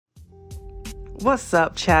What's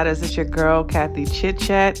up, chatters? It's your girl, Kathy Chit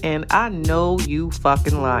Chat, and I know you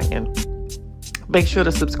fucking lying. Make sure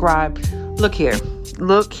to subscribe. Look here.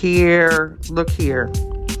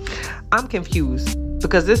 I'm confused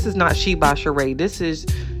because this is not She by Sheree. This is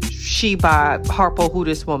She by Harpo Who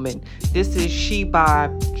This Woman. This is She by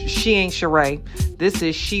She Ain't Sheree. This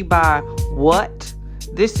is She by What?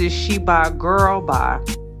 This is She by Girl by.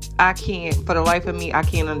 I can't, for the life of me, I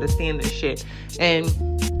can't understand this shit. And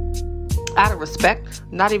out of respect,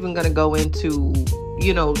 I'm not even going to go into,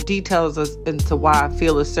 details into why I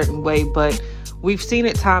feel a certain way, but we've seen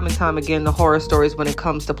it time and time again, the horror stories when it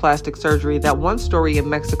comes to plastic surgery. That one story in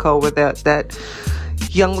Mexico where that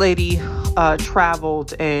young lady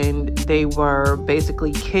traveled and they were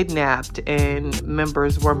basically kidnapped and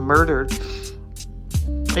members were murdered.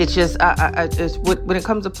 It's just, when it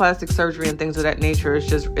comes to plastic surgery and things of that nature,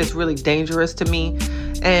 it's really dangerous to me.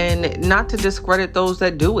 And not to discredit those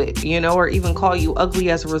that do it, or even call you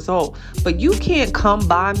ugly as a result. But you can't come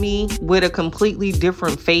by me with a completely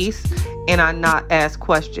different face and I not ask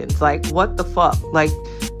questions. Like, what the fuck? Like,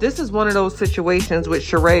 this is one of those situations with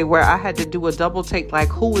Sheree where I had to do a double take. Like,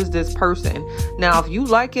 who is this person? Now, if you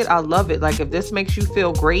like it, I love it. Like, if this makes you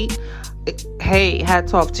feel great, hey,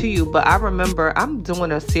 hats off to you. But I remember I'm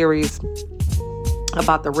doing a series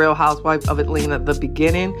about the Real Housewife of Atlanta, the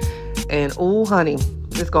beginning. And, oh, honey,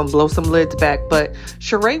 it's going to blow some lids back. But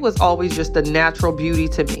Sheree was always just a natural beauty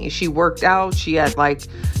to me. She worked out. She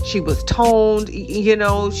was toned,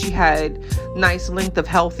 she had nice length of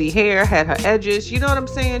healthy hair, had her edges. You know what I'm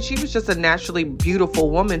saying? She was just a naturally beautiful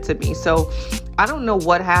woman to me. So I don't know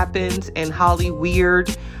what happens in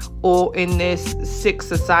Hollywood or in this sick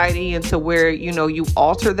society into where, you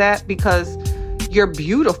alter that because you're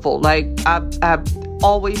beautiful. Like, I've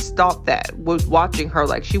always thought that was watching her.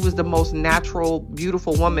 Like, she was the most natural,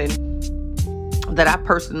 beautiful woman that I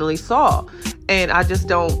personally saw. And I just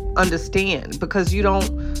don't understand because you don't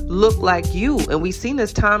look like you. And we've seen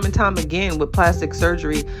this time and time again with plastic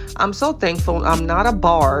surgery. I'm so thankful I'm not a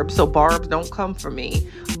Barb, so Barbs don't come for me.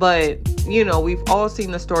 But, we've all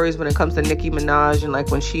seen the stories when it comes to Nicki Minaj and like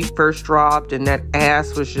when she first dropped and that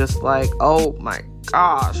ass was just like, oh my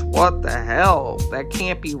gosh, what the hell? That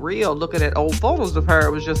can't be real. Looking at old photos of her,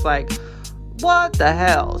 it was just like, what the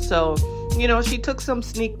hell? So, she took some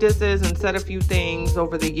sneak disses and said a few things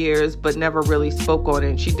over the years, but never really spoke on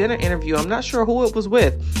it. She did an interview. I'm not sure who it was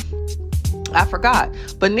with. I forgot.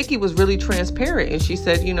 But Nicki was really transparent and she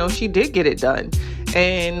said, she did get it done.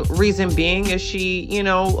 And reason being is she,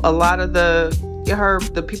 a lot of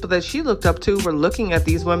the people that she looked up to were looking at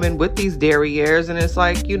these women with these derrieres, and it's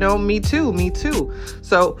like, me too.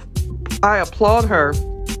 So I applaud her.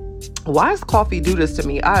 Why does coffee do this to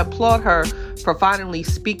me? I applaud her for finally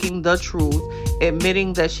speaking the truth,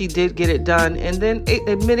 admitting that she did get it done, and then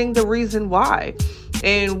admitting the reason why.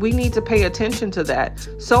 And we need to pay attention to that.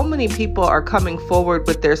 So many people are coming forward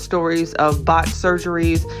with their stories of botched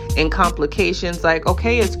surgeries and complications. Like,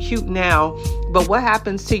 okay, it's cute now, but what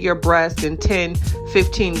happens to your breast in 10,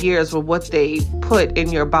 15 years with what they put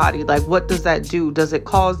in your body? Like, what does that do? Does it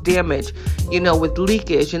cause damage, with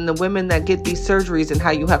leakage? And the women that get these surgeries and how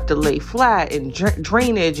you have to lay flat and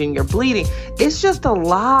drainage and you're bleeding. It's just a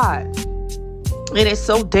lot. And it's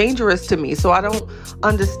so dangerous to me. So I don't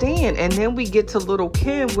understand. And then we get to Little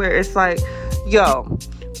Kim where it's like, yo,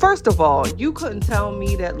 first of all, you couldn't tell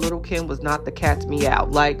me that Little Kim was not the cat's meow.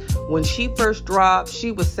 Like, when she first dropped,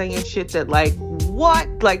 she was saying shit that like, what?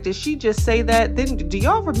 Like, did she just say that? Then do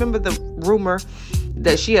y'all remember the rumor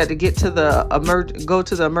that she had to get to go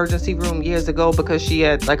to the emergency room years ago because she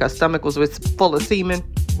had like her stomach was full of semen?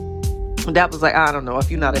 That was like, I don't know.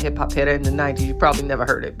 If you're not a hip hop head in the 90s, you probably never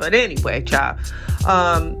heard it. But anyway, child.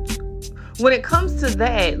 When it comes to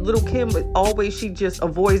that, Little Kim always, she just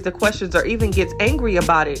avoids the questions or even gets angry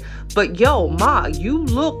about it. But yo, Ma, you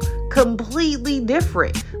look completely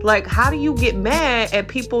different. Like, how do you get mad at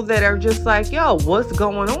people that are just like, yo, what's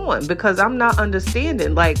going on? Because I'm not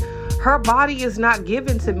understanding. Like, her body is not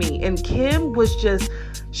given to me. And Kim was just,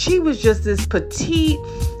 she was just this petite,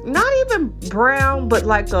 not even brown, but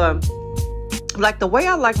like the way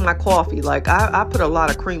I like my coffee. Like, I put a lot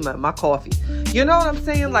of cream in my coffee. You know what I'm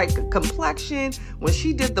saying? Like, complexion. When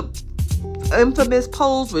she did the infamous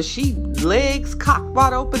pose where she legs cocked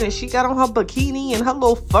wide open and she got on her bikini and her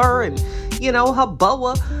little fur and, her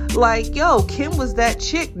boa. Like, yo, Kim was that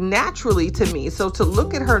chick naturally to me. So to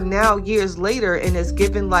look at her now years later and it's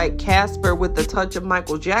given like Casper with the touch of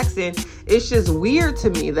Michael Jackson, it's just weird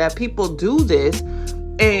to me that people do this.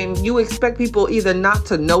 And you expect people either not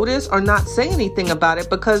to notice or not say anything about it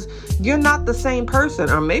because you're not the same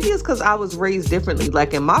person. Or maybe it's because I was raised differently.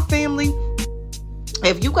 Like in my family,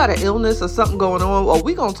 if you got an illness or something going on, well,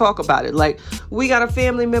 we gonna talk about it. Like, we got a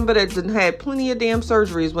family member that done had plenty of damn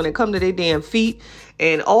surgeries when it come to their damn feet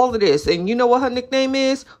and all of this. And you know what her nickname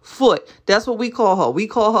is? Foot. That's what we call her. We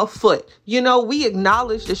call her Foot. You know, we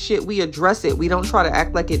acknowledge the shit. We address it. We don't try to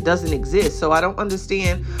act like it doesn't exist. So I don't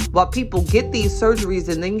understand why people get these surgeries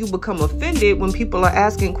and then you become offended when people are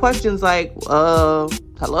asking questions like,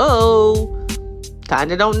 hello?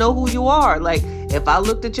 Kind of don't know who you are. Like, if I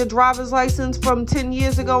looked at your driver's license from 10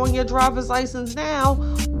 years ago and your driver's license now,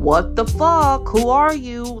 what the fuck? Who are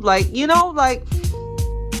you? Like, you know, like,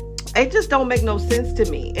 it just don't make no sense to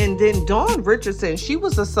me. And then Dawn Richardson, she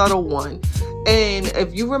was a subtle one. And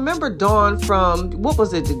if you remember Dawn from, what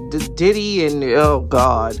was it, Diddy and, oh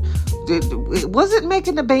God, was it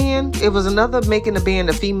Making the Band? It was another Making the Band,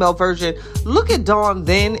 a female version. Look at Dawn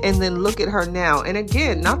then and then look at her now. And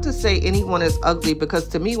again, not to say anyone is ugly, because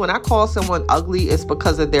to me, when I call someone ugly, it's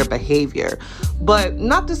because of their behavior. But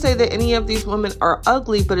not to say that any of these women are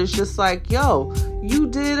ugly, but it's just like, yo, you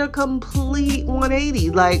did a complete 180.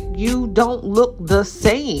 Like, you don't look the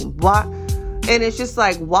same. Why? And it's just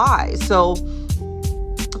like, why? So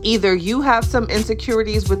either you have some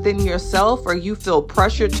insecurities within yourself or you feel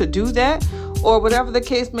pressured to do that, or whatever the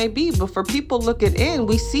case may be. But for people looking in,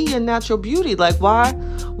 we see your natural beauty. Like, why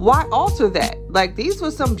alter that? Like, these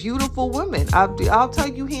were some beautiful women. I'll tell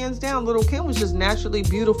you hands down, Little Kim was just naturally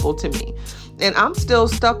beautiful to me. And I'm still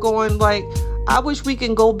stuck on, like, I wish we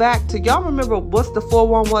can go back to, y'all remember what's the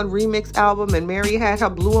 411 remix album, and Mary had her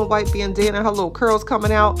blue and white bandana, her little curls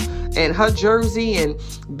coming out, and her jersey and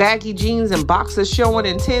baggy jeans and boxers showing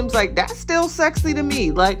and Tim's. Like, that's still sexy to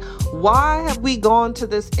me. Like, why have we gone to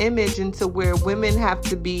this image into where women have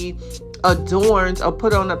to be adorned or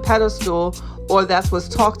put on a pedestal, or that's what's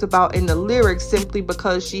talked about in the lyrics, simply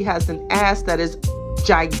because she has an ass that is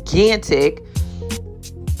gigantic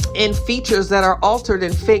and features that are altered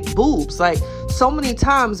and fake boobs? Like, so many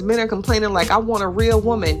times men are complaining like, I want a real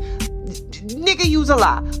woman. Nigga, use a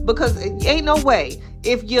lie, because it ain't no way.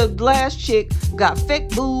 If your last chick got fake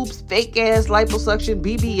boobs, fake ass, liposuction,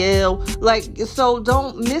 BBL, like, so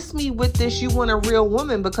don't miss me with this. You want a real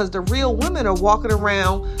woman, because the real women are walking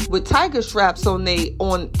around with tiger stripes on they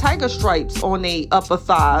upper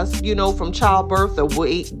thighs, you know, from childbirth or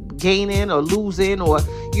weight gaining or losing, or,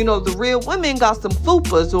 you know, the real women got some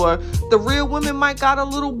fupas, or the real women might got a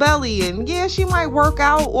little belly, and yeah, she might work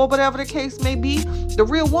out or whatever the case may be. The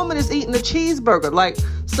real woman is eating a cheeseburger. Like,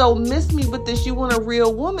 so miss me with this, you want a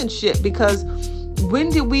real woman shit, because when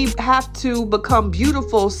did we have to become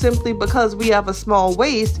beautiful simply because we have a small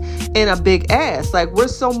waist and a big ass? Like, we're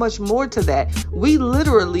so much more to that. We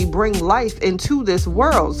literally bring life into this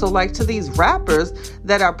world. So, like, to these rappers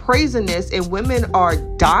that are praising this and women are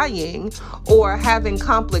dying or having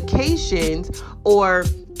complications or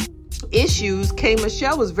issues, K.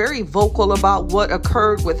 Michelle was very vocal about what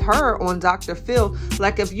occurred with her on Dr. Phil.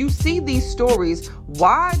 Like, if you see these stories,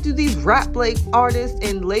 why do these rap artists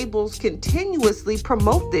and labels continuously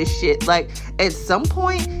promote this shit? Like, at some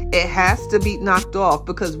point, it has to be knocked off,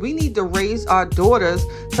 because we need to raise our daughters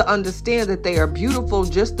to understand that they are beautiful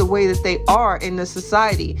just the way that they are in the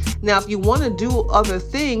society. Now, if you want to do other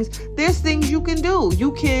things, there's things you can do.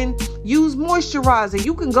 You can use moisturizer.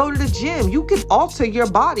 You can go to the gym. You can alter your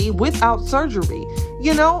body without surgery,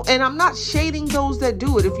 you know? And I'm not shading those that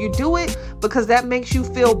do it. If you do it because that makes you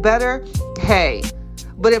feel better, hey.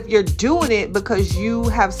 But if you're doing it because you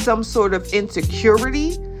have some sort of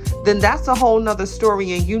insecurity, then that's a whole nother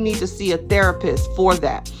story, and you need to see a therapist for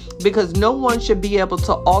that, because no one should be able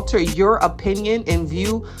to alter your opinion and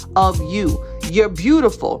view of you. You're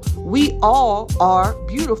beautiful. We all are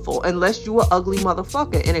beautiful, unless you are ugly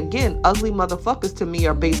motherfucker. And again, ugly motherfuckers to me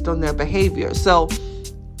are based on their behavior. So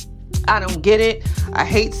I don't get it. I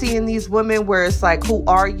hate seeing these women where it's like, who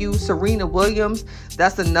are you? Serena Williams,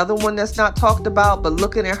 that's another one that's not talked about, but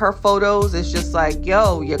looking at her photos, it's just like,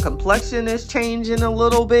 yo, your complexion is changing a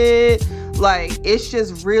little bit. Like, it's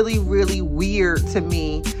just really, really weird to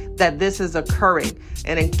me that this is occurring.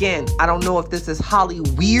 And again, I don't know if this is Holly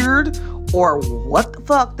weird or what the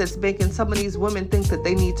fuck that's making some of these women think that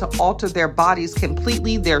they need to alter their bodies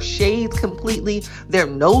completely, their shades completely, their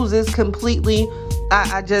noses completely.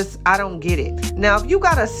 I don't get it. Now, if you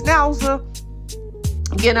got a schnauzer,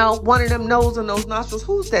 you know, one of them nose and those nostrils,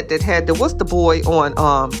 who's that had the, what's the boy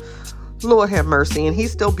on, Lord have mercy, and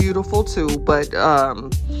he's still beautiful too, but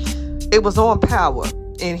it was on Power,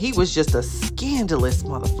 and he was just a scandalous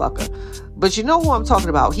motherfucker. But you know who I'm talking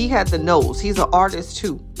about. He had the nose. He's an artist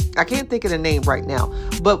too. I can't think of the name right now,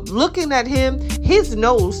 but looking at him, his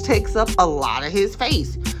nose takes up a lot of his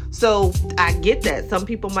face. So I get that. Some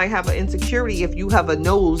people might have an insecurity if you have a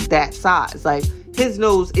nose that size. Like, his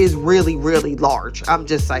nose is really, really large. I'm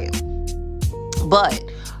just saying. But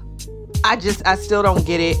I still don't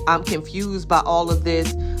get it. I'm confused by all of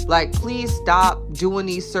this. Like, please stop doing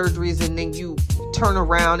these surgeries and then you turn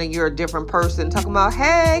around and you're a different person talking about,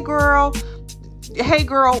 hey girl,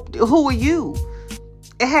 who are you?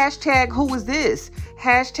 Hashtag, who is this?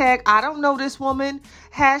 Hashtag, I don't know this woman.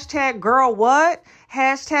 Hashtag, girl, what?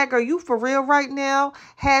 Hashtag, are you for real right now?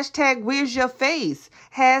 Hashtag, where's your face?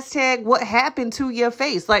 Hashtag, what happened to your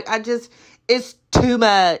face? Like, it's too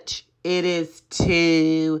much. It is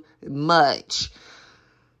too much.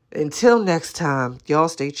 Until next time, y'all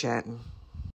stay chatting.